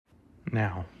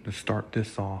Now, to start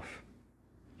this off,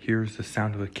 here's the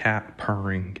sound of a cat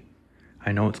purring.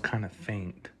 I know it's kind of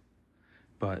faint,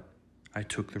 but I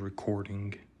took the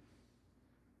recording.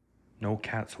 No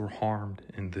cats were harmed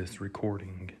in this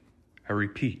recording. I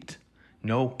repeat,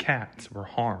 no cats were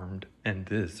harmed in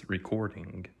this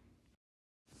recording.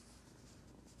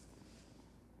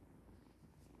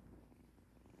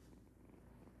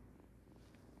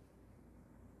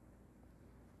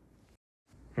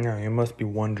 Now, you must be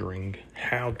wondering,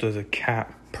 how does a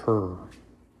cat purr?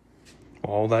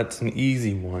 Well, that's an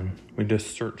easy one. We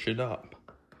just search it up.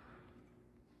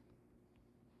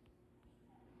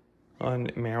 And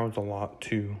it meows a lot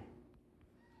too.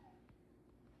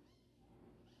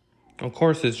 Of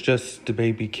course, it's just a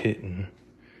baby kitten.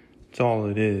 It's all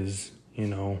it is, you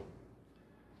know.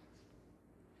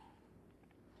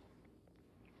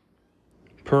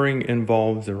 Purring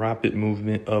involves the rapid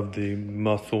movement of the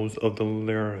muscles of the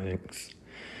larynx,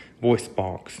 voice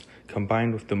box,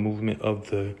 combined with the movement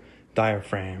of the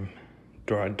diaphragm,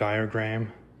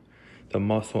 the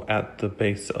muscle at the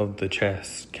base of the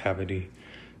chest cavity.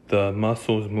 The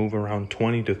muscles move around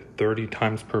 20 to 30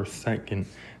 times per second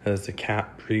as the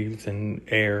cat breathes in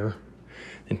air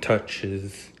and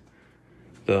touches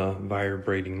the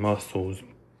vibrating muscles,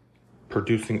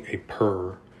 producing a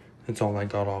purr. That's all I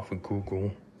got off of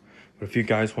Google. But if you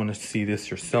guys want to see this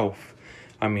yourself,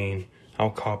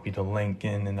 I'll copy the link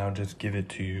in and I'll just give it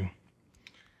to you.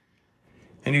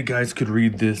 And you guys could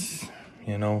read this,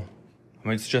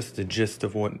 it's just the gist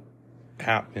of what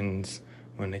happens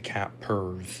when a cat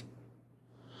purrs.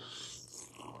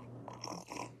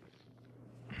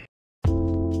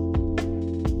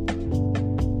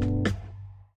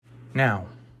 Now,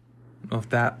 with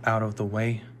that out of the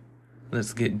way,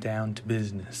 let's get down to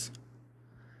business.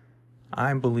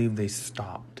 I believe they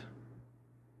stopped.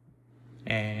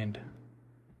 And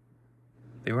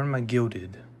they were in my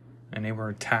Guilded, and they were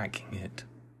attacking it.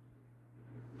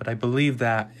 But I believe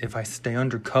that if I stay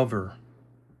undercover,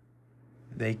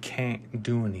 they can't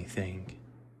do anything.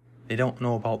 They don't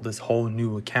know about this whole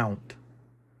new account.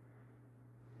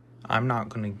 I'm not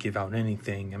going to give out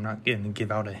anything. I'm not going to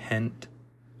give out a hint.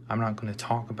 I'm not going to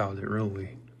talk about it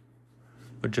really.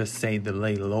 But just say to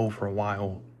lay low for a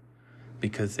while,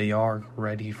 because they are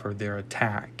ready for their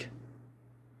attack.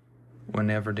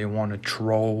 Whenever they want to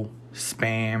troll,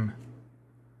 spam,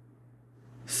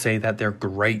 say that they're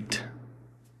great,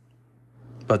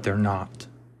 but they're not.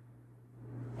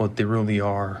 What they really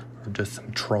are just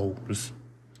some trolls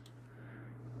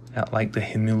that like to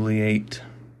humiliate.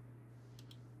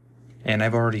 And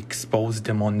I've already exposed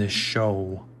them on this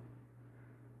show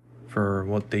for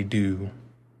what they do.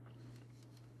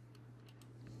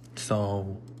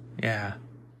 So, yeah.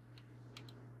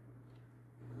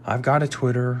 I've got a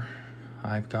Twitter.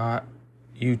 I've got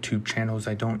YouTube channels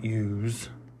I don't use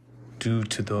due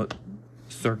to the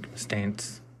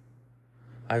circumstance.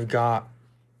 I've got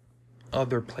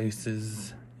other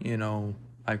places,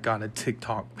 I've got a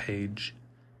TikTok page.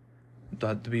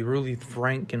 But to be really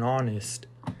frank and honest,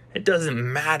 it doesn't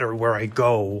matter where I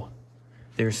go.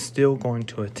 They're still going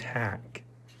to attack.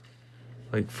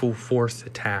 Like full force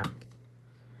attack.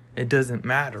 It doesn't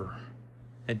matter.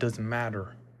 It doesn't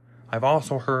matter. I've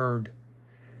also heard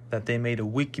that they made a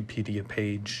Wikipedia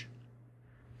page,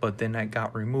 but then that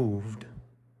got removed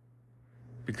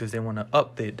because they want to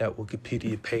update that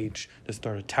Wikipedia page to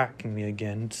start attacking me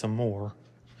again some more.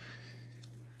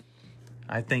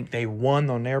 I think they won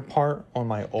on their part on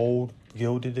my old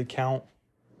Guilded account,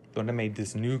 but I made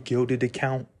this new Guilded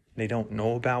account they don't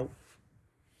know about.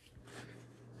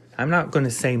 I'm not going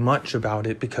to say much about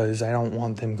it because I don't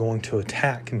want them going to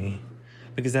attack me,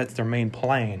 because that's their main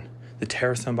plan, to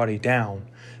tear somebody down,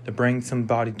 to bring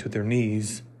somebody to their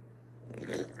knees.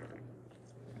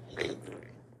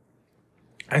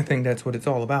 I think that's what it's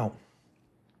all about.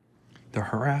 The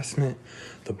harassment,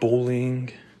 the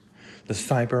bullying, the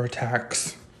cyber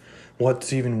attacks.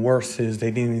 What's even worse is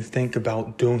they didn't even think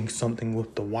about doing something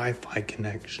with the Wi-Fi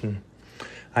connection.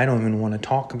 I don't even want to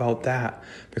talk about that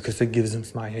because it gives them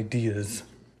my ideas.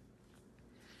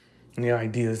 And the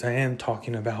ideas I am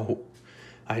talking about,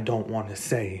 I don't want to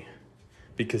say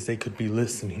because they could be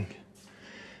listening.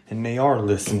 And they are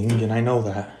listening, and I know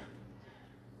that.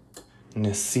 And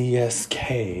the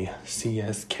CSK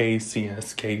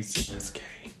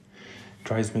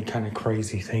drives me kind of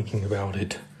crazy thinking about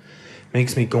it.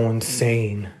 Makes me go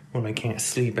insane when I can't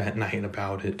sleep at night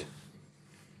about it.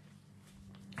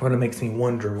 But it makes me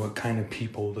wonder what kind of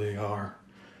people they are.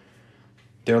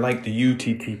 They're like the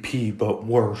UTTP, but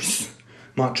worse.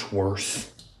 Much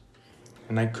worse.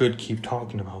 And I could keep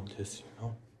talking about this,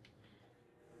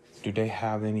 Do they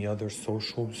have any other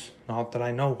socials? Not that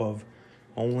I know of.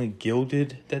 only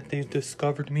Gilded that they've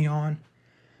discovered me on,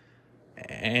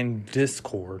 and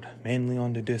Discord, mainly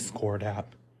on the Discord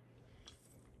app.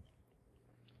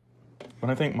 But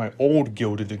I think my old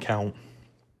Gilded account,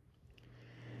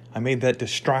 I made that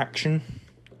distraction,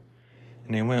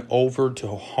 and they went over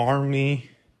to harm me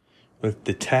with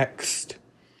the text,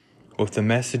 with the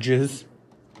messages,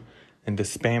 and to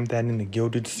spam that in the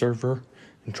Gilded server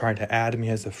and try to add me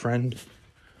as a friend.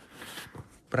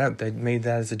 But they made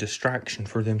that as a distraction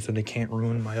for them so they can't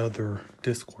ruin my other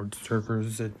Discord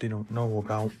servers that they don't know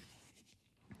about.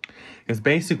 Because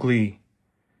basically,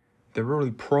 they're really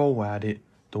pro at it,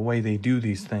 the way they do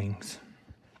these things.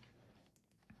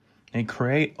 They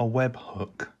create a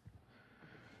webhook.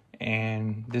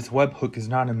 And this webhook is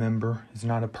not a member, it's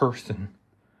not a person.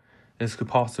 This could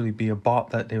possibly be a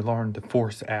bot that they learned to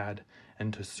force add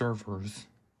into servers.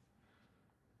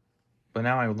 But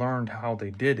now I learned how they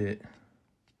did it,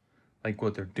 like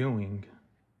what they're doing.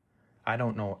 I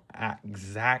don't know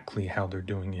exactly how they're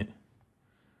doing it.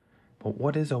 But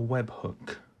what is a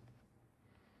webhook?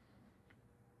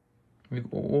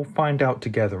 We'll find out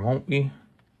together, won't we?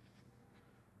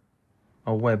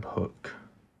 A webhook.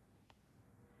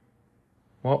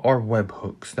 What are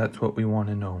webhooks? That's what we want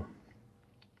to know.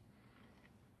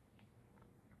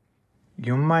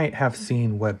 You might have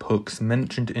seen webhooks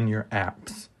mentioned in your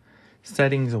apps.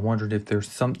 Settings and wondered if there's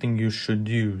something you should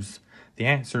use. The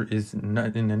answer is, in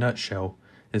a nutshell,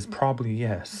 is probably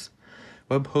yes.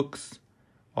 Webhooks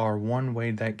are one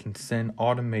way that can send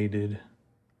automated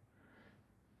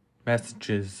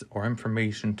messages or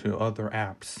information to other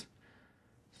apps,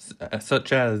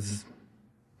 such as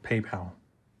PayPal.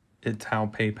 It's how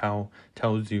PayPal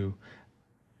tells you,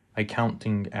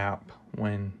 accounting app,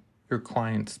 when your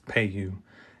clients pay you,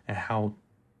 and how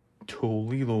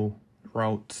Twilio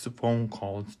routes phone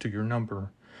calls to your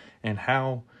number, and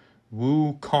how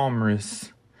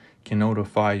WooCommerce can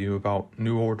notify you about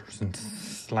new orders in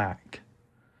Slack.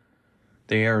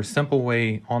 They are a simple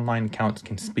way online accounts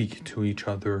can speak to each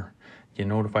other, get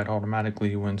notified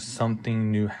automatically when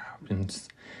something new happens.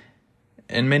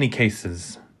 In many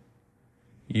cases,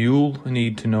 you'll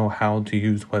need to know how to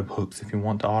use webhooks if you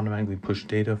want to automatically push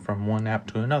data from one app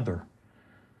to another.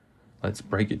 Let's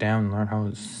break it down and learn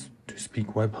how to speak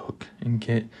webhook and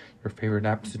get your favorite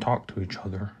apps to talk to each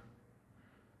other.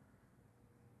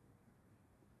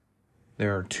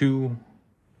 There are two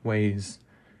ways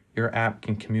your app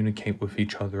can communicate with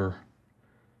each other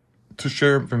to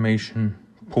share information.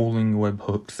 Pooling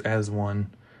webhooks as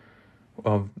one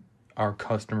of our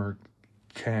customer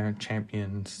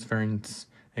champions friends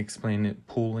explain it.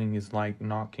 Pooling is like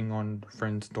knocking on a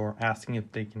friend's door asking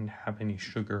if they can have any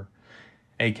sugar,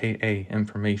 aka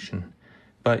information,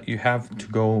 but you have to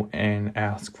go and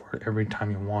ask for it every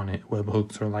time you want it.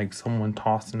 Webhooks are like someone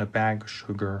tossing a bag of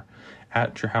sugar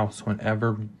at your house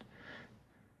whenever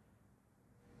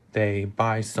they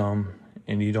buy some,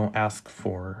 and you don't have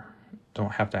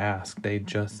to ask. They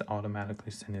just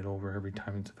automatically send it over every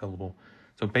time it's available.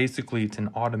 So basically, it's an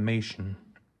automation.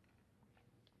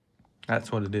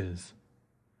 That's what it is.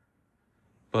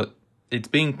 But it's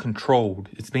being controlled.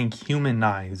 It's being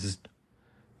humanized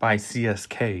by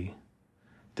CSK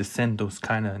to send those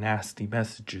kind of nasty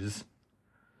messages.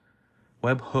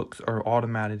 Webhooks are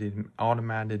automated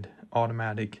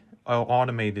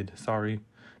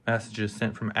messages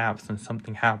sent from apps, and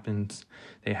something happens.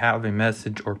 They have a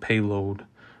message or payload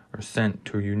or sent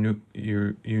to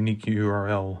your unique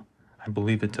URL. I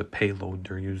believe it's a payload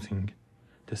they're using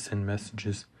to send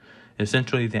messages.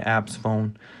 Essentially, the app's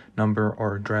phone number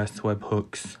or address.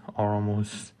 Webhooks are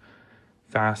almost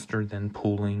faster than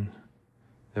pooling.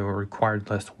 They will require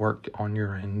less work on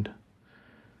your end.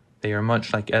 They are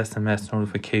much like SMS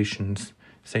notifications.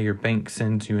 Say your bank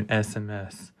sends you an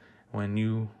SMS when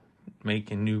you make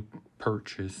a new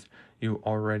purchase. You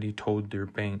already told their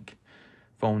bank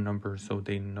phone number so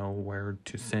they know where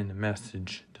to send a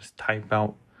message. They just type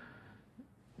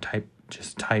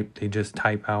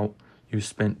out you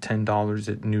spent $10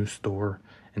 at new store,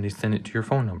 and they send it to your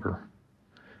phone number.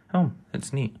 Oh,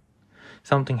 that's neat.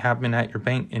 Something happened at your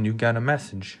bank and you got a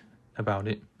message about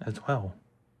it as well.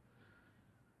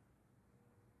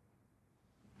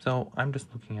 So I'm just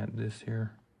looking at this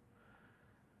here.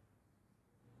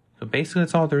 So basically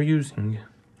that's all they're using.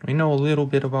 We know a little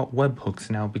bit about webhooks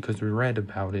now because we read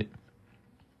about it.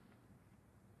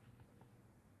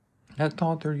 That's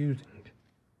all they're using.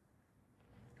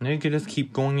 Now you can just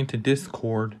keep going into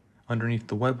Discord underneath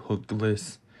the webhook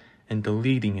list and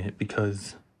deleting it,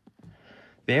 because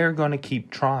they're going to keep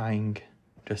trying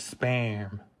to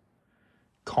spam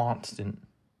constant.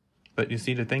 But you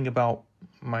see, the thing about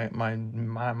my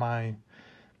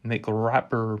make a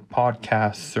rapper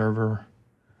podcast server.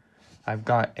 I've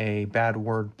got a bad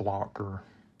word blocker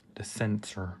to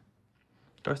censor.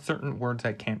 There are certain words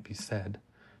that can't be said,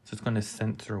 so it's going to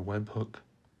censor webhook.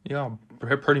 Yeah,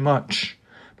 pretty much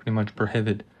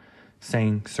prohibit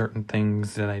saying certain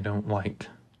things that I don't like.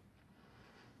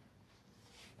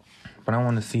 But I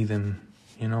want to see them,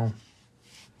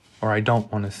 or I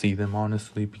don't want to see them,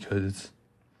 honestly, because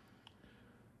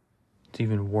it's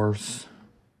even worse.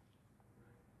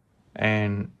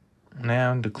 And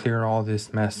now to clear all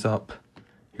this mess up,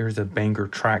 here's a banger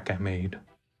track I made.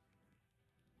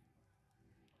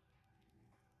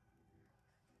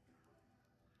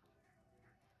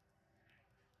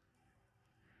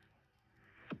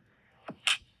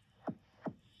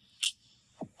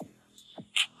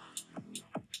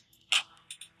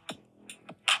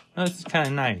 Oh, this is kind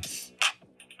of nice.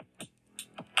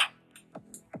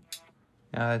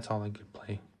 Yeah, that's all I could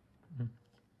play.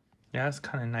 Yeah, that's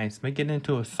kind of nice. Make it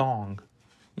into a song.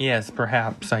 Yes,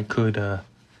 perhaps I could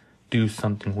do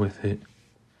something with it.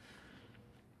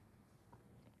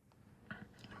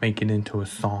 Make it into a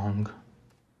song.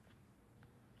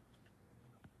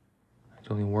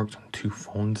 It only works on 2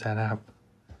 phones, that app.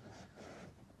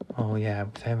 Oh yeah,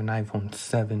 because I have an iPhone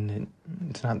 7.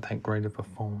 It's not that great of a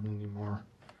phone anymore.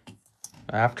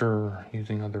 After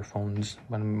using other phones,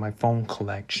 in my phone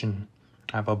collection,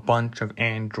 I have a bunch of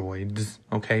Androids,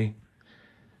 okay?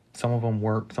 Some of them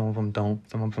work, some of them don't.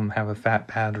 Some of them have a fat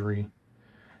battery.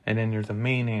 And then there's a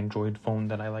main Android phone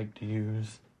that I like to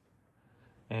use.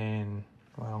 And,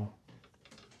 well,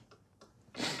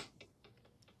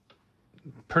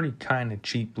 pretty kind of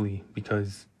cheaply,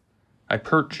 because I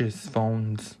purchase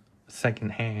phones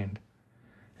secondhand.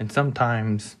 And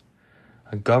sometimes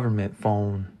a government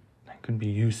phone could be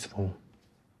useful.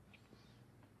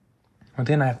 But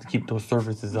then I have to keep those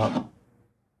services up.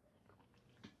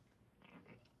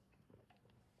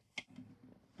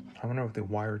 I wonder if they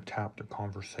wiretapped their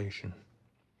conversation.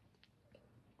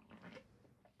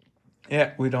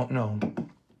 Yeah, we don't know.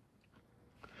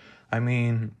 I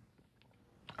mean,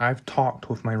 I've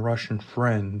talked with my Russian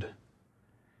friend,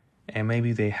 and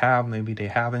maybe they have, maybe they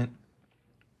haven't.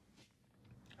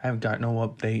 I've got no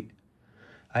update.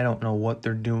 I don't know what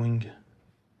they're doing.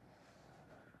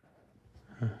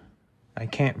 I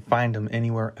can't find them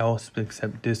anywhere else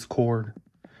except Discord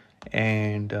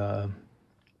and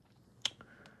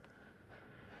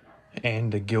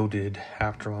the Guilded,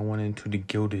 after I went into the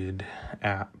Guilded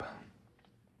app.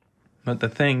 But the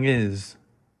thing is,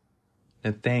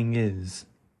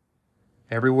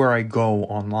 everywhere I go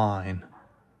online,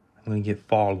 I'm going to get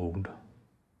followed.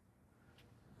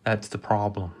 That's the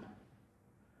problem.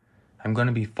 I'm going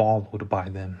to be followed by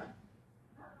them.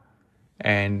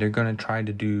 And they're going to try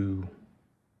to do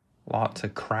lots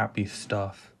of crappy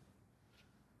stuff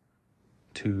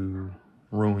to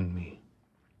ruin me.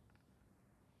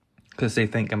 Because they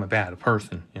think I'm a bad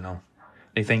person,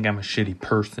 They think I'm a shitty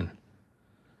person.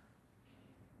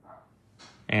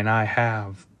 And I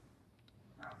have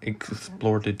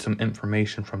exploited some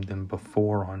information from them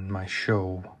before on my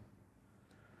show.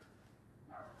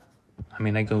 I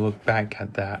mean, I could look back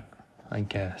at that, I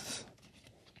guess,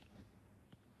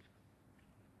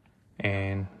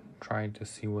 and try to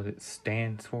see what it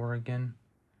stands for again.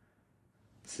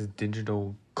 This is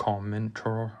digital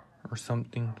commenter or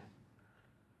something.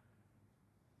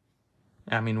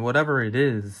 I mean, whatever it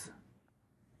is,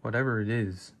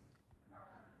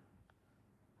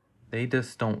 they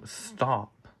just don't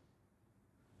stop.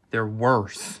 They're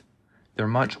worse. They're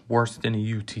much worse than a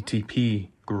UTTP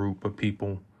group of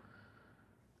people.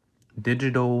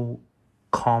 Digital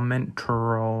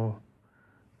commenter,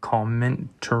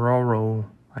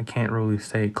 I can't really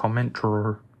say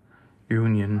commenter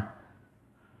union.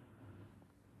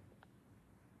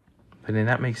 But then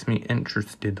that makes me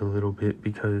interested a little bit,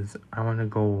 because I want to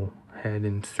go ahead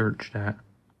and search that.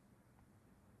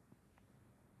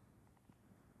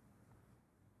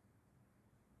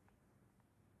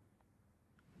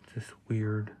 It's just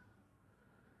weird.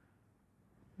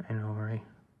 I know, right?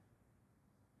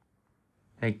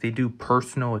 Like, they do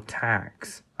personal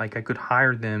attacks. Like, I could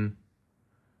hire them,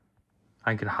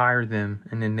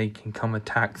 and then they can come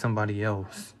attack somebody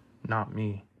else, not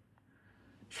me.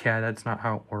 Yeah, that's not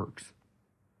how it works.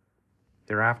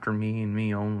 They're after me and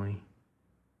me only.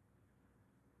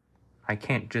 I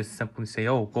can't just simply say,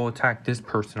 oh, go attack this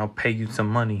person, I'll pay you some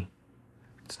money.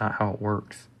 It's not how it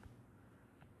works.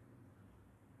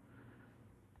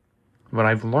 But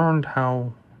I've learned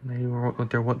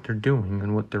what they're doing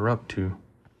and what they're up to.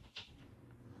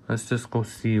 Let's just go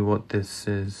see what this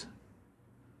is.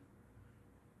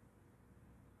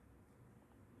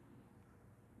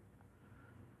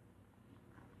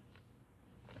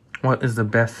 What is the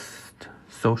best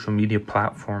social media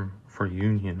platform for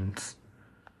unions?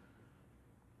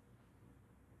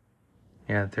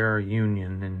 Yeah, they're a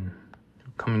union and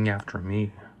coming after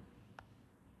me.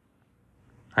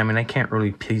 I mean, I can't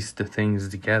really piece the things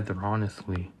together,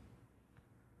 honestly.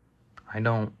 I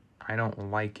don't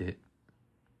like it.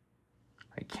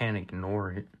 I can't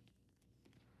ignore it.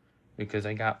 Because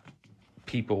I got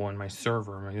people on my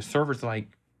server. My server's like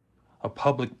a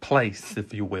public place,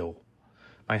 if you will.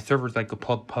 My server's like a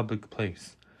public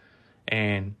place.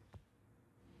 And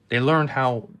they learned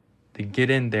how to get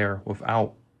in there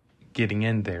without getting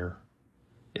in there,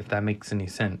 if that makes any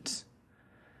sense.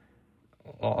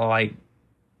 Like,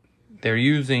 they're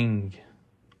using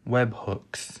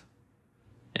webhooks.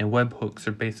 And webhooks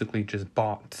are basically just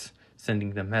bots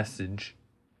sending the message.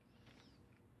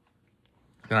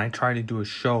 And I tried to do a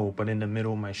show, but in the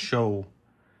middle of my show,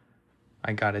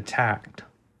 I got attacked.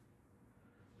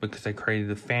 Because I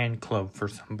created a fan club for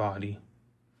somebody.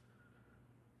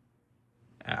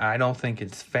 I don't think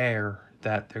it's fair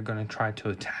that they're going to try to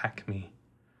attack me.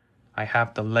 I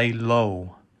have to lay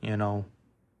low, you know.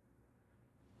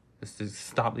 Just to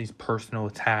stop these personal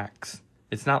attacks.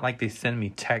 It's not like they send me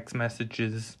text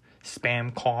messages,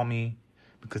 spam call me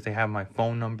because they have my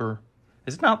phone number.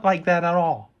 It's not like that at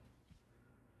all.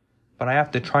 But I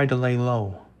have to try to lay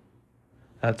low.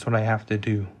 That's what I have to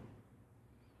do.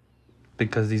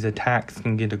 Because these attacks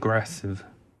can get aggressive.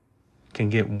 Can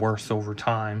get worse over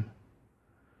time.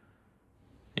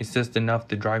 It's just enough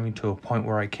to drive me to a point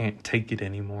where I can't take it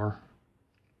anymore.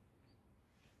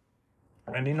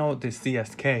 And you know, the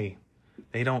CSK,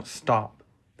 they don't stop.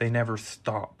 They never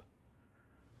stop.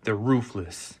 They're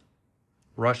ruthless.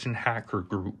 Russian hacker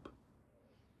group.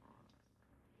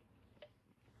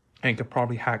 They could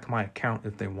probably hack my account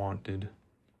if they wanted.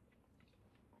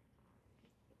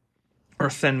 Or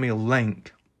send me a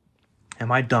link. And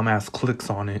my dumbass clicks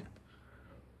on it.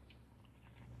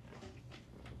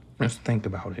 Just think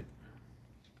about it.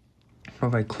 What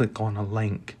if I click on a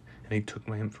link and they took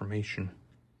my information?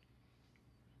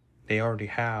 They already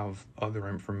have other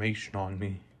information on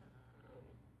me.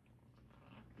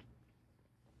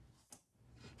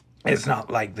 It's not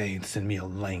like they send me a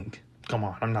link. Come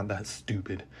on, I'm not that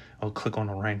stupid. I'll click on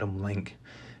a random link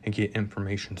and get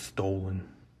information stolen.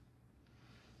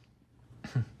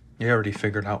 They already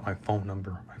figured out my phone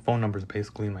number. My phone number is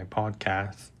basically in my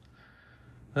podcast.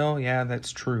 Well, yeah,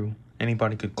 that's true.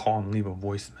 Anybody could call and leave a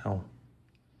voicemail.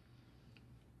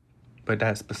 But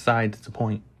that's besides the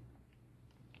point.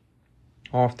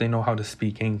 Or if they know how to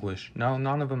speak English. No,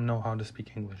 none of them know how to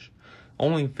speak English.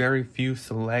 Only very few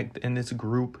select in this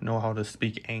group know how to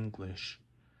speak English.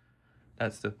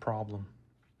 That's the problem.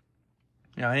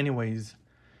 Now, anyways,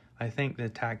 I think the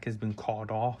attack has been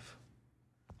called off.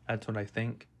 That's what I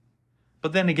think.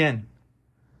 But then again,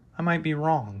 I might be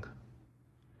wrong.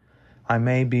 I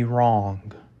may be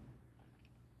wrong.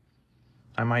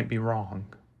 I might be wrong.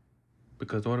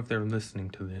 Because what if they're listening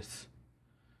to this?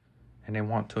 And they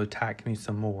want to attack me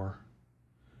some more.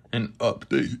 And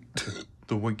update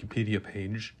the Wikipedia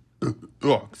page.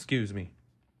 Oh, excuse me.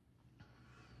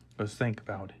 Let's think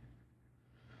about it.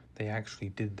 They actually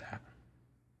did that.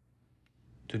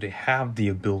 Do they have the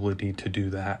ability to do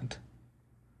that?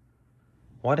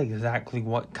 What exactly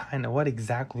kind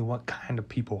of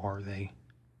people are they?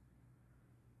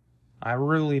 I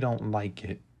really don't like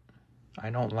it.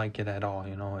 I don't like it at all,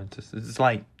 you know. It's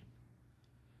like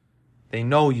they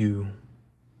know you,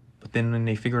 but then when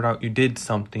they figured out you did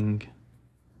something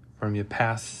from your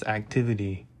past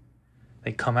activity,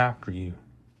 they come after you.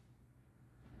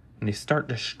 And they start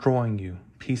destroying you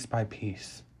piece by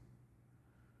piece.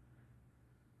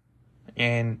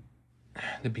 And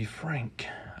to be frank,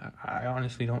 I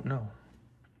honestly don't know.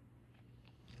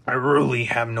 I really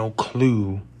have no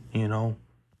clue, you know.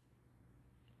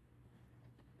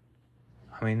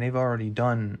 I mean, they've already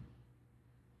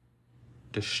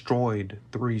destroyed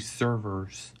 3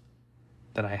 servers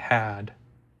that I had.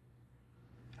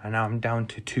 And now I'm down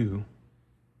to 2.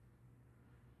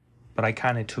 But I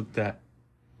kind of took that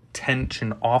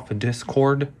tension off of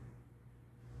Discord.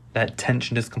 That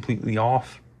tension is completely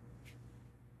off.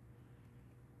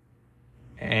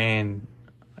 And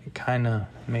I kind of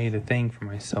made a thing for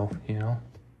myself, you know.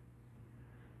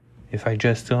 If I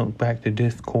just go back to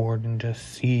Discord and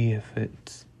just see if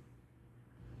it's...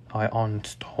 I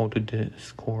uninstalled the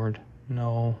Discord.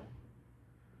 No.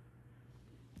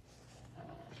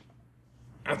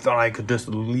 I thought I could just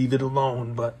leave it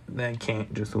alone, but I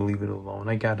can't just leave it alone.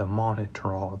 I gotta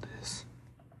monitor all this.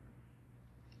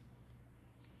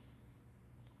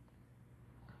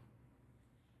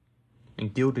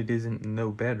 And Gilded isn't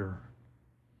no better.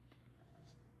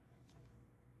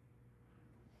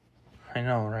 I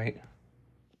know, right?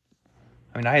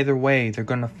 I mean, either way, they're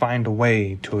gonna find a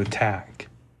way to attack.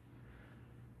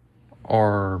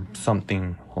 Or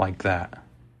something like that.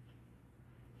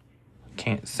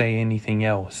 Can't say anything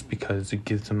else because it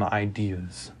gives them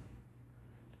ideas.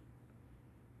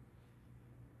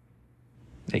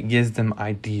 It gives them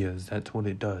ideas, that's what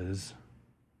it does.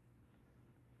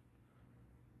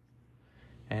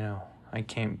 I know, I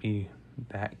can't be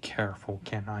that careful,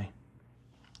 can I?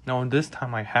 No, this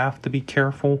time I have to be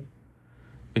careful.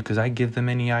 Because I give them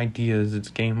any ideas, it's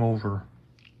game over.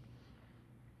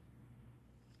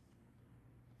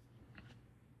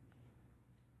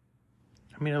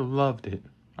 I mean, I loved it.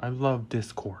 I love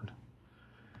Discord.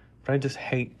 But I just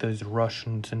hate those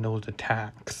Russians and those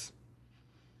attacks.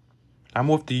 I'm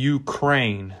with the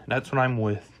Ukraine. That's what I'm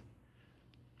with.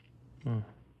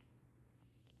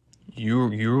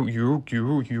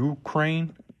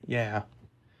 Ukraine? Yeah.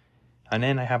 And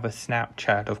then I have a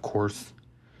Snapchat, of course.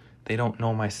 They don't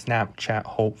know my Snapchat,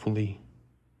 hopefully.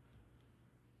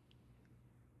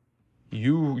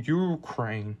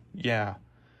 Ukraine. Yeah.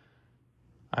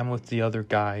 I'm with the other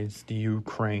guys, the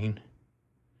Ukraine.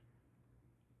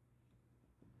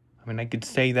 I mean, I could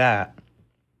say that.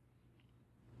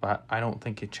 But I don't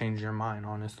think it changed your mind,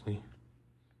 honestly.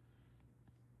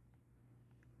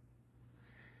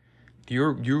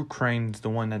 Ukraine's the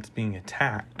one that's being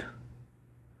attacked.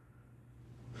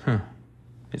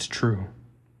 It's true.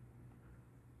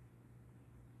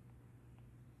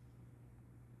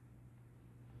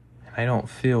 And I don't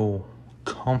feel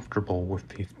comfortable with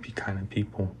these kind of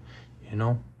people, you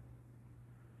know?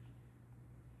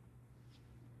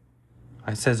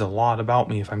 It says a lot about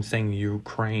me if I'm saying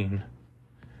Ukraine.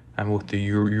 I'm with the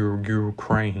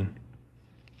Ukraine.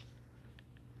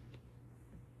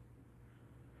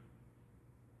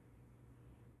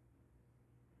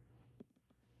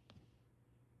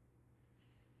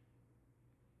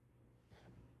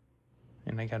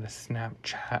 And I got a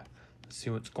Snapchat. Let's see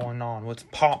what's going on. What's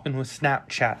popping with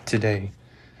Snapchat today?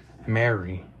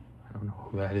 Mary. I don't know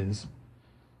who that is.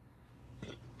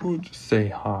 We'll just say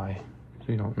hi.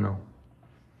 We don't know.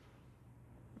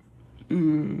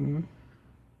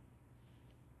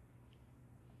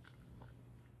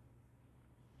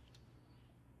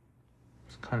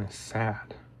 It's kind of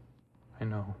sad. I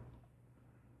know.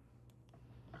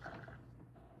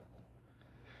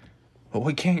 But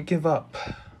we can't give up.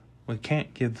 We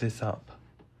can't give this up.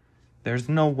 There's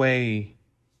no way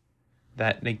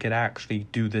that they could actually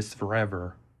do this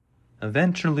forever.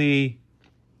 Eventually,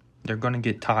 they're going to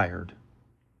get tired.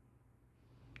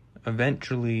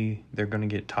 Eventually, they're going to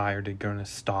get tired. They're going to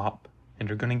stop. And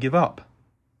they're going to give up.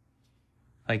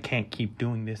 They can't keep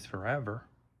doing this forever.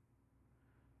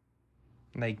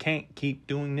 They can't keep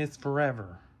doing this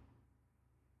forever.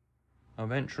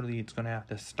 Eventually, it's going to have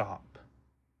to stop.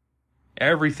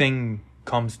 Everything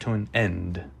comes to an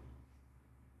end.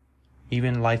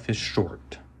 Even life is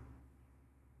short.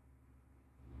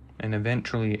 And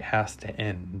eventually it has to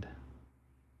end.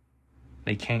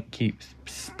 They can't keep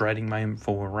spreading my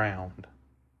info around.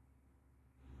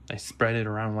 They spread it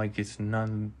around like it's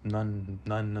none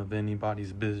of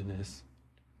anybody's business.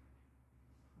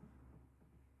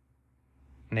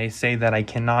 And they say that I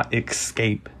cannot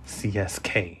escape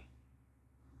CSK.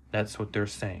 That's what they're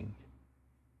saying.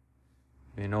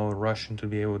 You know, a Russian to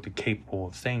be able to capable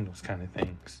of saying those kind of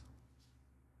things.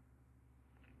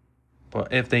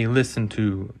 But if they listen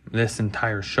to this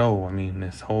entire show, I mean,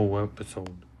 this whole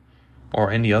episode,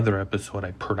 or any other episode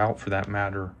I put out for that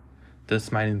matter,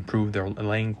 this might improve their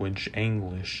language,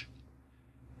 English,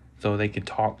 so they could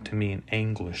talk to me in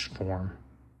English form.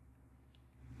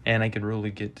 And I could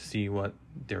really get to see what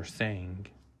they're saying.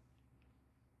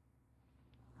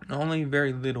 Only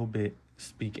very little bit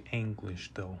speak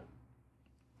English, though.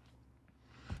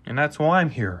 And that's why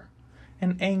I'm here.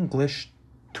 An English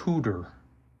tutor.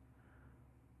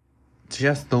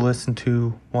 Just to listen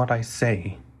to what I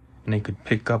say. And they could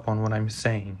pick up on what I'm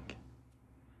saying.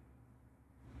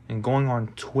 And going on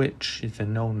Twitch is a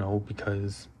no-no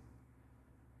because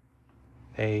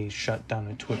they shut down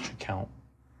a Twitch account.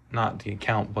 Not the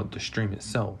account, but the stream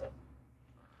itself.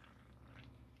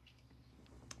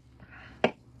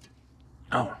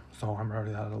 Oh, so I'm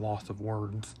already at a loss of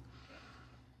words.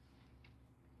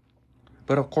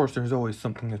 But of course, there's always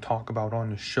something to talk about on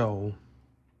the show.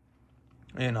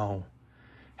 You know,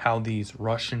 how these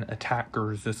Russian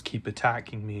attackers just keep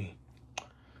attacking me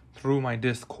through my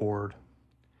Discord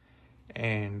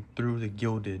and through the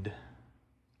Gilded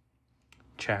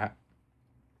chat.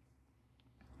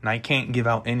 And I can't give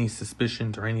out any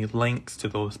suspicions or any links to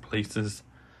those places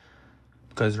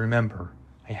because remember,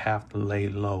 I have to lay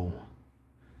low.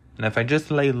 And if I just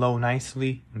lay low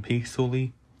nicely and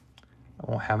peacefully,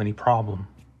 I won't have any problem.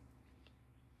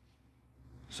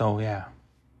 So, yeah.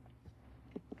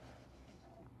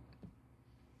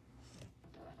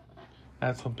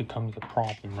 That's what becomes the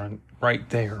problem right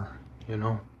there, you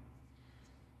know?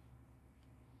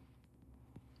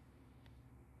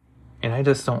 And I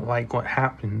just don't like what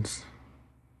happens.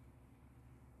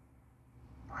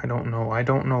 I don't know. I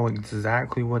don't know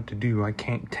exactly what to do. I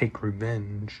can't take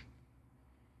revenge.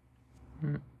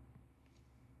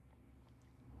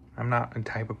 I'm not the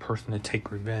type of person to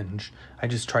take revenge. I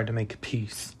just try to make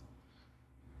peace.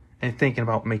 And thinking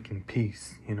about making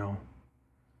peace, you know.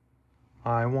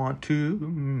 I want to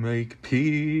make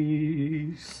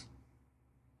peace.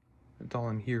 That's all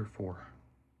I'm here for.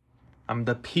 I'm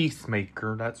the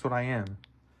peacemaker. That's what I am.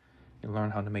 We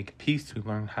learn how to make peace. We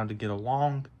learn how to get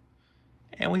along.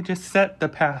 And we just set the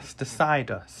past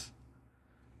beside us.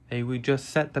 Hey, we just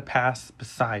set the past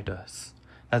beside us.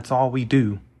 That's all we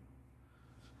do.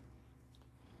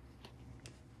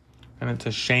 And it's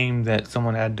a shame that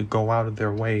someone had to go out of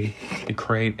their way to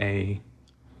create a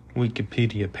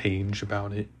Wikipedia page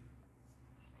about it.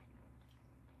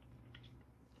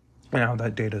 And now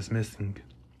that data's missing.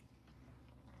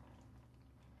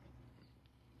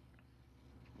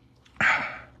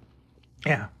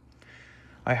 Yeah.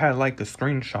 I had like a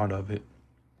screenshot of it.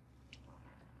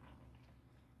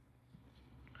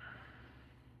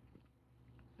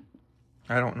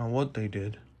 I don't know what they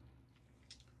did.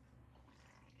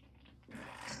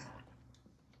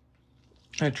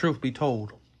 And truth be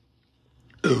told,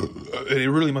 they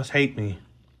really must hate me.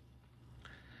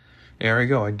 There we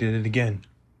go, I did it again.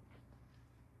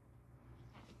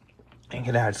 I think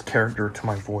it adds character to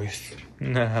my voice.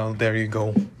 Now, there you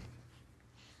go.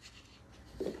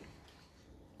 That's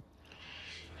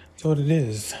what it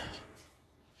is.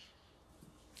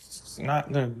 It's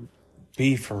not gonna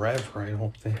be forever, I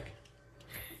don't think.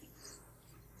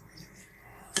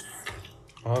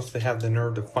 Unless they have the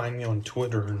nerve to find me on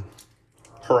Twitter and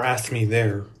harass me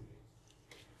there.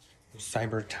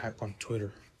 Cyber attack on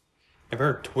Twitter. I've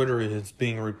heard Twitter is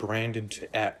being rebranded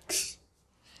to X.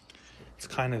 It's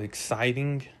kind of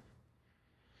exciting.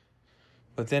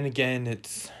 But then again,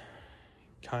 it's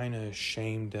kind of a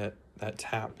shame that that's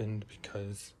happened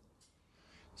because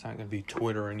it's not going to be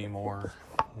Twitter anymore.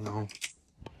 You know?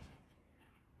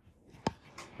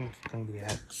 It's going to be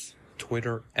X.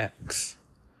 Twitter X.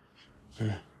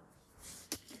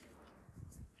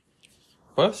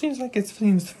 Well, it seems like it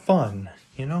seems fun,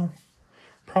 you know?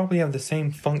 Probably have the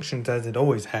same functions as it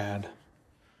always had.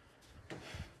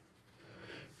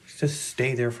 Just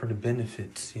stay there for the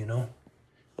benefits, you know?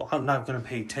 Well, I'm not gonna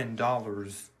pay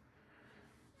 $10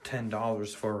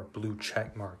 for a blue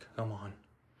check mark. Come on.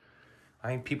 I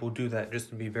think people do that just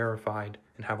to be verified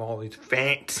and have all these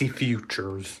fancy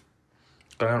features.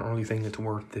 But I don't really think it's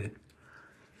worth it.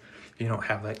 You don't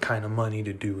have that kind of money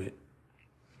to do it.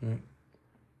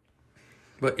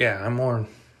 But yeah, I'm more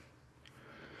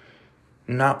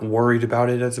not worried about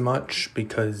it as much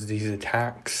because these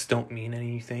attacks don't mean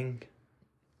anything.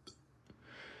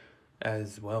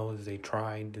 As well as they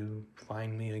tried to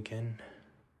find me again.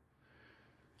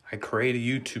 I created a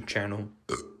YouTube channel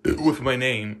with my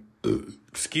name.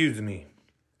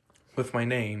 With my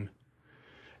name.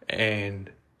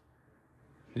 And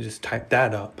just type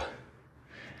that up.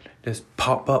 Just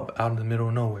pop up out of the middle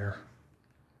of nowhere.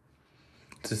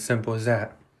 It's as simple as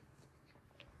that.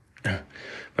 But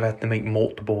I have to make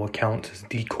multiple accounts as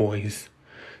decoys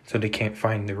so they can't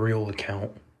find the real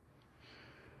account.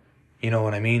 You know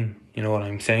what I mean? You know what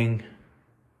I'm saying?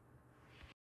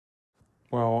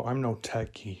 Well, I'm no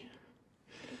techie.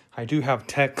 I do have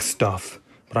tech stuff,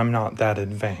 but I'm not that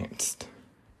advanced.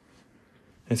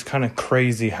 It's kind of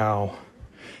crazy how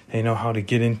they know how to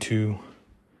get into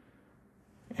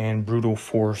and brute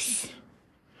force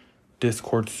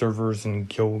Discord servers and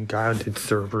guild-guided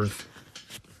servers.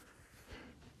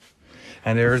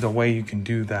 And there is a way you can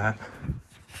do that.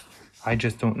 I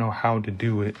just don't know how to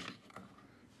do it.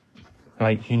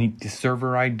 Like, you need the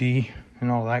server ID and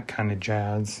all that kind of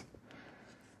jazz.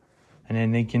 And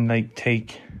then they can, like,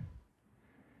 take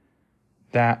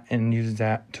that and use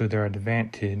that to their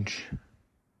advantage.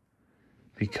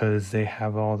 Because they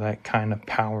have all that kind of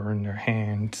power in their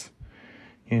hands.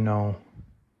 You know.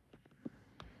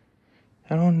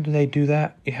 And when they do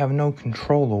that, you have no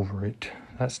control over it.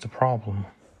 That's the problem.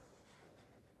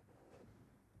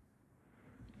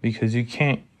 Because you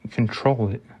can't control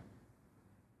it.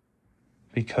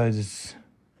 Because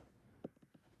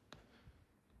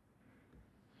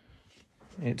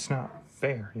it's not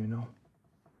fair, you know.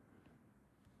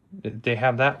 They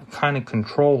have that kind of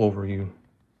control over you.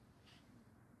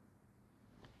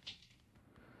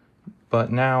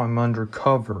 But now I'm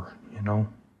undercover, you know.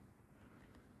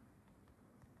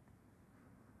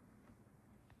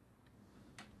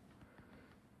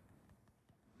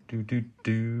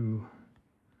 Do.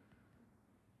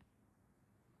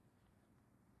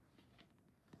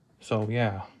 So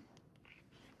yeah,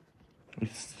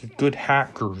 it's good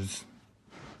hackers.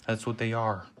 That's what they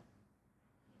are.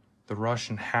 The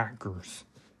Russian hackers.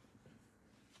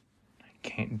 I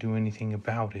can't do anything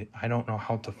about it. I don't know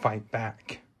how to fight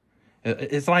back.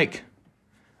 It's like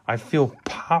I feel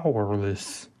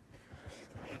powerless.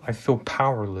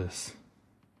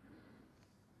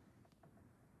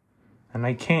 And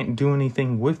I can't do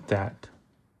anything with that.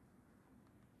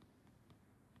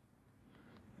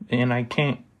 And I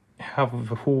can't have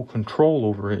full control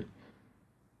over it.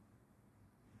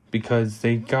 Because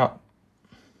they got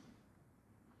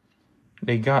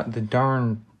the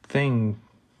darn thing.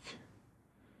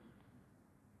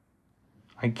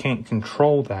 I can't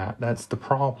control that. That's the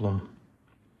problem.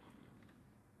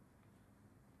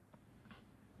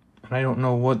 And I don't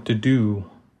know what to do.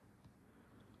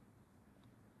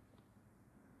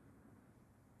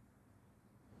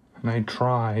 And I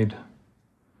tried,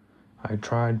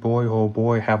 boy, oh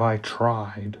boy, have I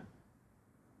tried.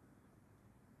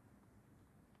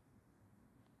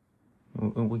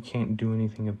 We can't do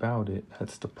anything about it.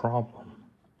 That's the problem.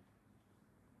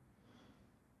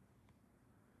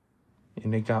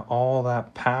 And they got all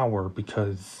that power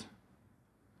because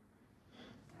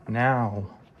now,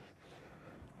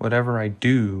 whatever I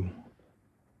do,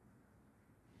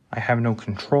 I have no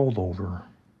control over.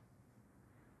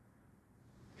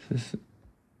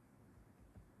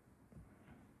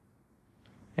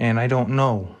 And I don't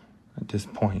know at this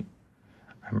point.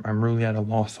 I'm really at a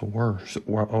loss of words.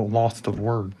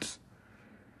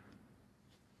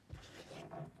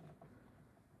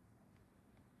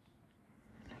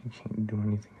 I can't do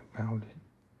anything about it.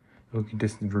 Look at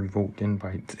this, revoked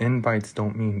invites. Invites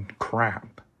don't mean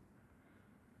crap.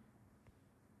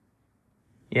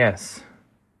 Yes.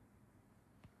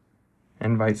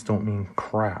 Invites don't mean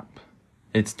crap.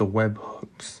 It's the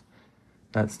webhooks.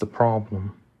 That's the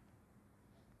problem.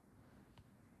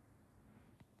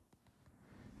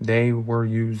 They were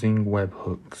using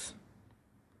webhooks.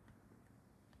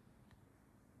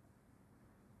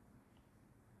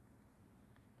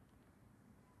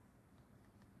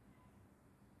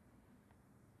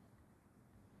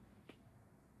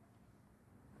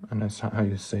 And that's not how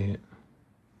you say it.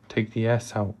 Take the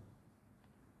S out.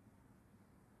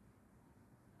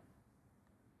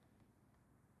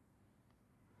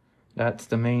 That's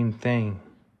the main thing.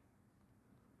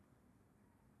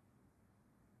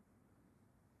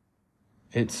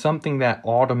 It's something that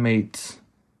automates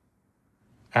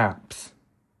apps.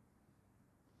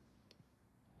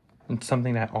 It's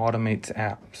something that automates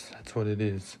apps. That's what it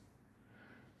is.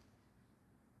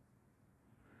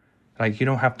 Like, you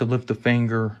don't have to lift a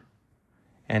finger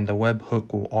and the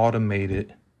webhook will automate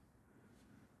it.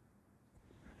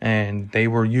 And they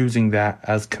were using that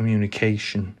as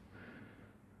communication.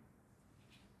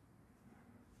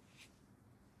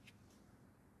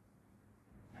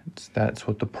 That's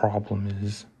what the problem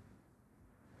is.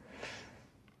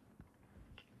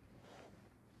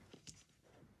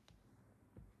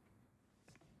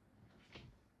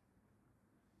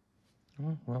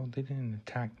 Well, they didn't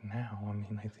attack now. I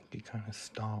mean, I think it kind of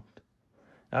stopped.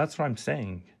 That's what I'm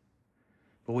saying.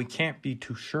 But we can't be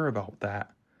too sure about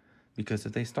that. Because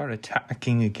if they start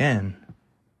attacking again,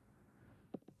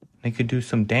 they could do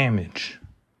some damage.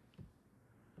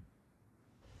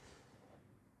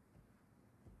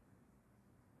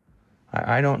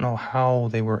 I don't know how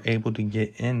they were able to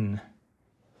get in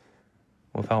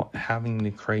without having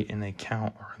to create an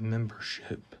account or a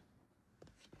membership.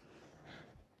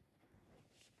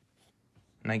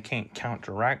 And I can't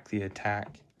counteract the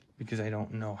attack because I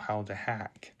don't know how to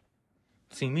hack.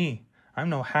 See me, I'm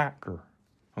no hacker,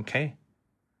 okay?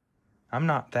 I'm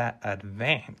not that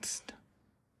advanced.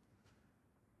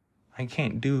 I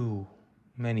can't do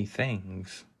many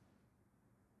things.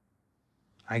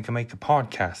 I can make a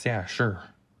podcast, yeah, sure.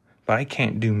 But I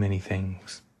can't do many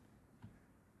things.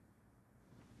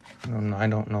 I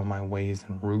don't know my ways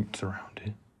and routes around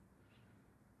it.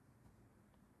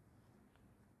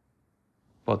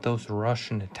 But those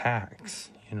Russian attacks,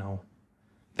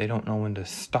 they don't know when to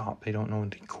stop. They don't know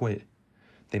when to quit.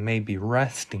 They may be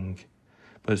resting,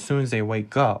 but as soon as they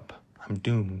wake up, I'm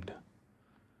doomed.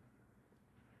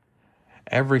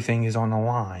 Everything is on the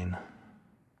line.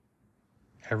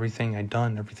 Everything I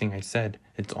done, everything I said,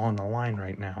 it's on the line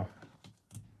right now.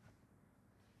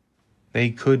 They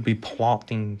could be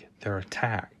plotting their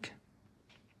attack.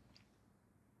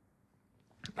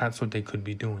 That's what they could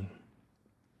be doing.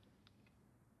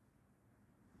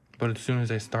 But as soon as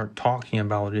I start talking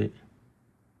about it,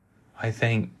 I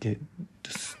think it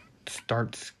just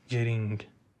starts getting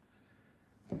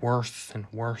worse and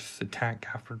worse, attack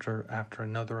after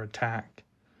another attack,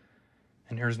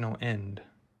 and there's no end.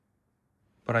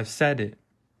 But I've said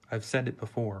it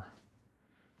before.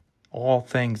 All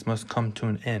things must come to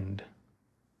an end.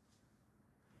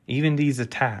 Even these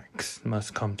attacks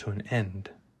must come to an end.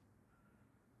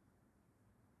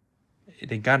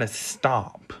 They gotta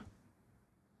stop.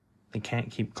 They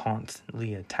can't keep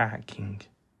constantly attacking.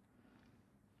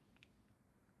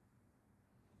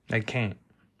 They can't.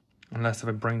 Unless if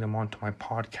I bring them onto my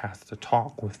podcast to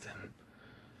talk with them.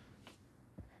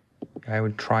 I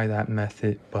would try that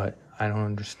method, but I don't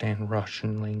understand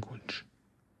Russian language.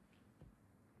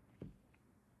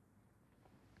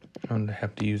 I would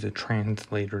have to use a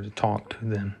translator to talk to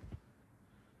them.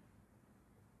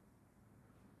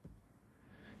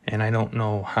 And I don't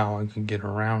know how I could get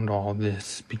around all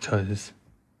this because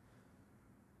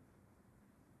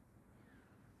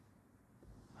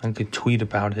I could tweet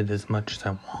about it as much as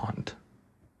I want.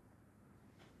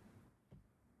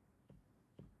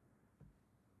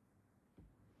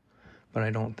 But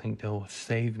I don't think they'll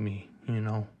save me, you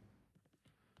know.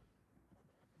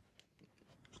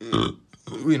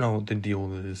 You know what the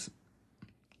deal is.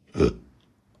 A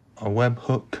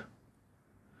webhook.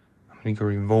 I'm going to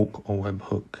revoke a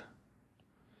webhook.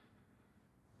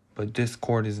 But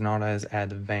Discord is not as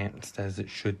advanced as it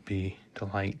should be to,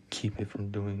 like, keep it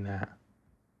from doing that.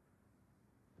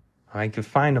 I could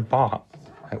find a bot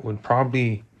that would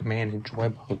probably manage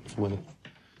webhooks with it.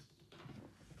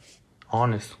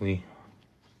 Honestly.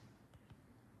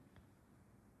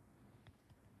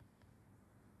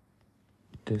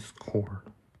 Discord.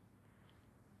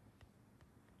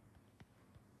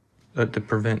 To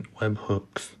prevent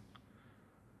webhooks.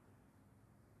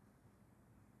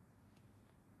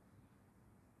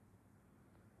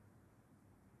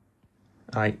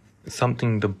 Like,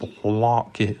 something to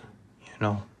block it, you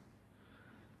know.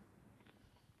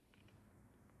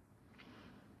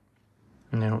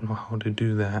 And I don't know how to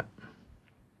do that.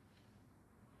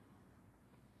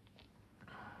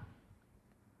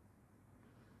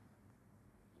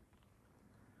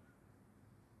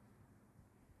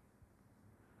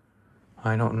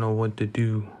 I don't know what to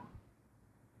do.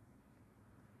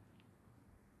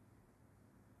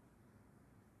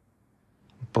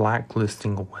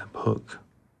 Blacklisting a webhook.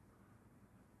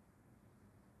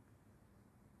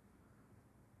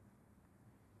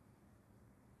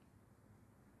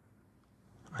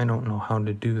 I don't know how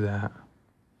to do that.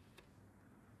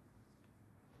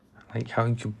 Like how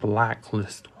you could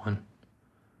blacklist one.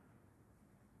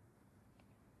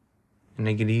 And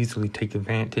they could easily take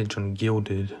advantage on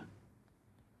Gilded.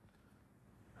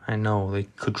 I know, they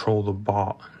control the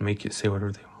bot and make it say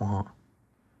whatever they want.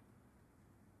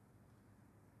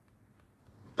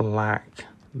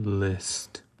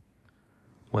 Blacklist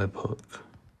webhook.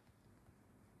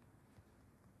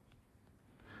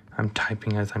 I'm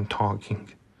typing as I'm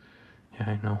talking.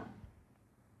 Yeah, I know.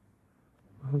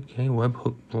 Okay,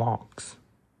 webhook blocks.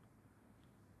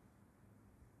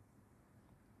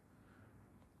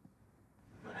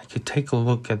 I could take a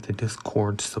look at the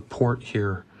Discord support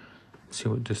here. See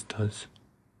what this does.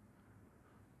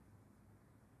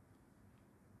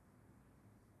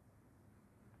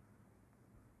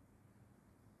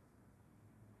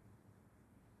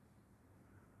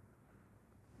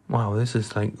 Wow, this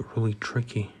is like really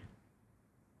tricky.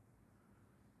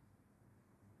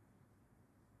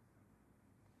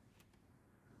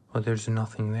 Well, there's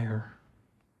nothing there.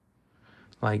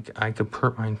 Like, I could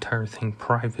put my entire thing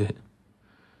private.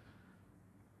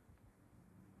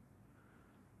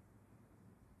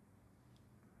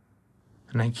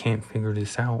 And I can't figure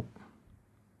this out.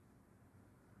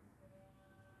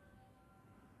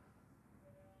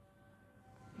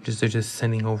 They're just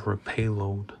sending over a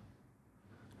payload.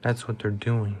 That's what they're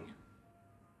doing.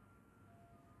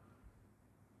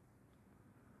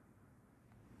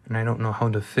 And I don't know how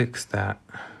to fix that.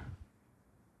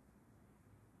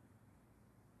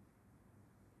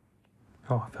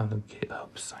 Oh, I found a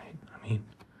GitHub site. I mean,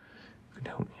 you could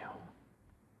help me out.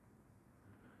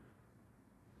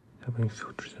 Having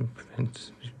filters and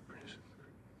prevents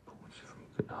from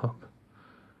GitHub.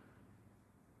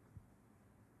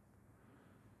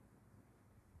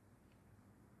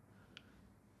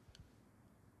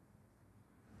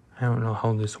 I don't know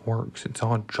how this works. It's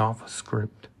all JavaScript.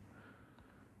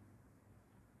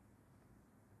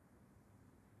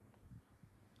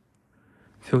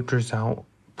 Filters out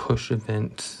push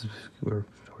events or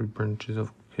branches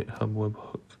of GitHub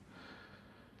webhook.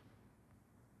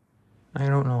 I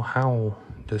don't know how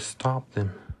to stop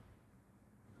them.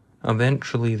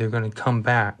 Eventually, they're going to come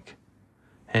back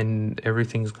and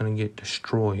everything's going to get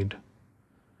destroyed.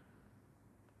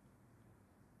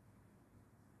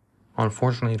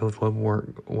 Unfortunately, those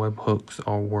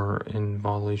webhooks were in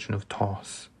violation of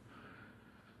TOS.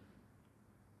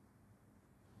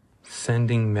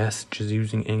 Sending messages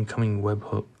using incoming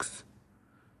webhooks.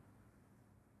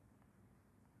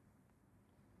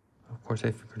 Of course,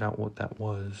 I figured out what that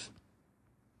was.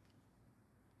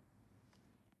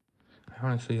 I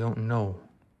honestly don't know.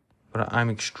 But I'm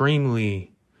extremely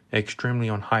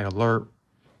on high alert,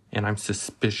 and I'm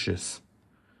suspicious.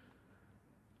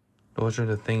 Those are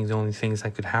the only things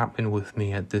that could happen with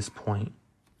me at this point.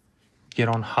 Get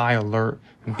on high alert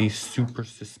and be super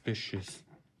suspicious.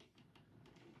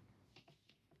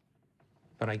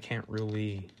 But I can't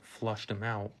really flush them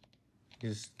out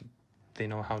because they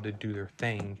know how to do their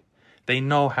thing. They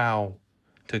know how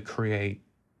to create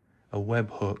a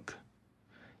webhook.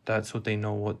 That's what they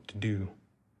know what to do.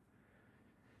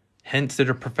 Hence, there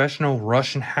are professional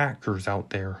Russian hackers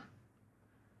out there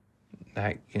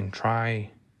that can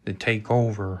try to take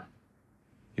over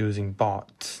using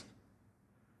bots.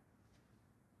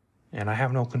 And I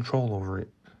have no control over it.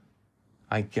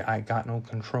 I got no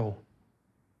control.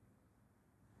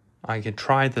 I could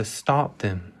try to stop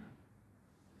them.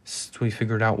 So we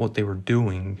figured out what they were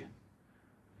doing.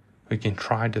 We can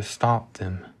try to stop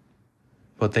them.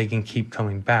 But they can keep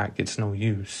coming back. It's no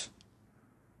use.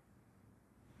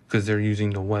 Because they're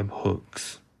using the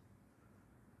webhooks.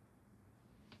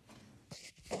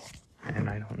 And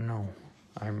I don't know.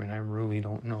 I really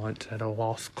don't know. It's at a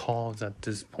lost cause at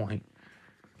this point.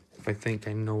 If I think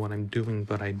I know what I'm doing,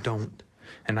 but I don't.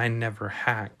 And I never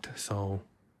hacked, so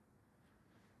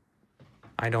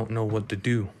I don't know what to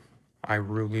do. I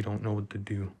really don't know what to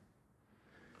do.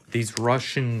 These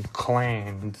Russian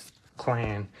clan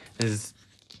is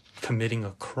committing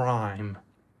a crime.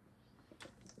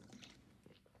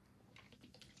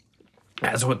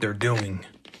 That's what they're doing.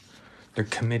 They're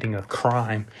committing a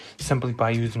crime simply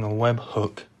by using a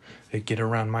webhook to get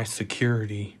around my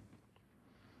security.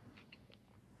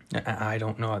 I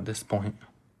don't know at this point.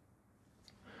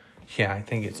 Yeah, I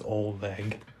think it's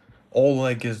Oleg.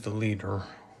 Oleg is the leader.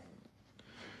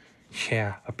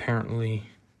 Yeah, apparently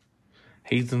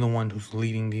he's the one who's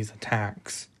leading these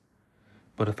attacks.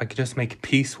 But if I could just make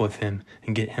peace with him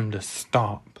and get him to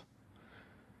stop.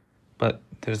 But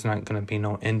there's not going to be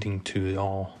no ending to it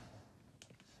all.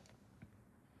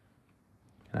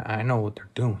 I know what they're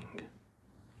doing.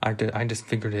 I just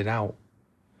figured it out.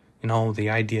 You know, the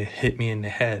idea hit me in the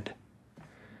head.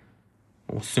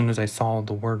 Well, as soon as I saw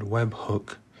the word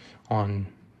webhook on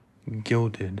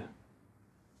Guilded.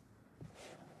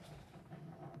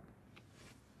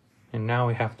 And now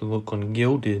we have to look on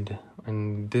Guilded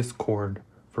and Discord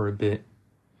for a bit.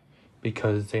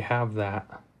 Because they have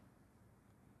that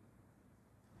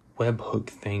webhook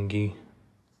thingy.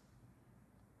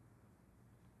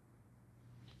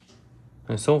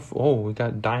 And so, we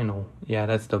got Dino. Yeah,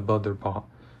 that's the Bother bot.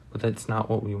 But that's not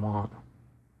what we want.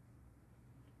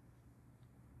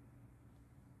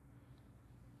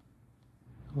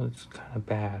 Well, it's kind of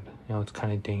bad. You know, it's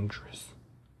kind of dangerous.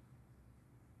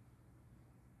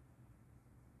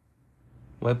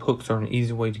 Webhooks are an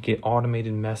easy way to get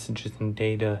automated messages and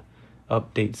data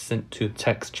updates sent to a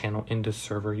text channel into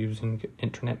server using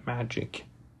internet magic.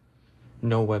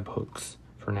 No webhooks.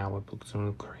 For now, webhooks are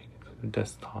only created for the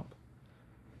desktop.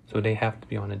 So they have to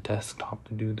be on a desktop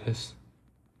to do this.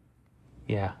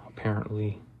 Yeah,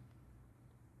 apparently.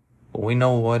 But we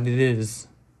know what it is.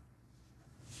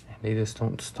 And they just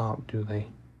don't stop, do they?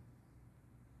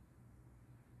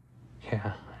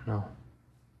 Yeah, I know.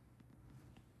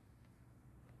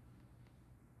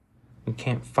 We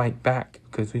can't fight back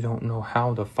because we don't know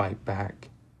how to fight back.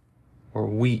 We're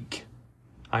weak.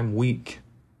 I'm weak.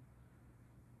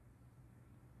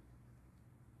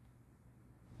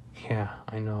 Yeah,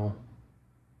 I know.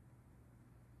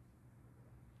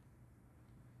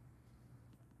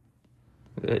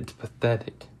 It's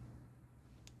pathetic.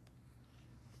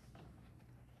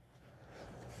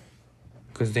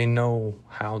 Because they know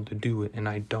how to do it and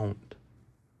I don't.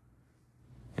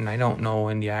 And I don't know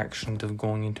in the actions of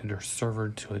going into their server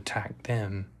to attack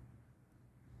them.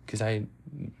 Because I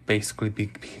basically be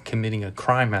committing a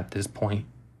crime at this point.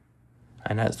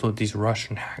 And that's what these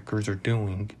Russian hackers are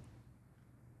doing.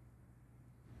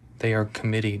 They are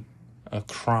committing a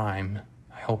crime.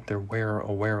 I hope they're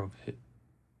aware of it.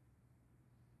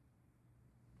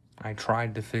 I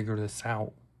tried to figure this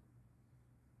out.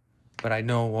 But I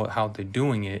know how they're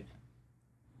doing it.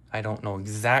 I don't know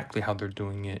exactly how they're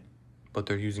doing it. But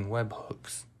they're using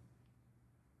webhooks.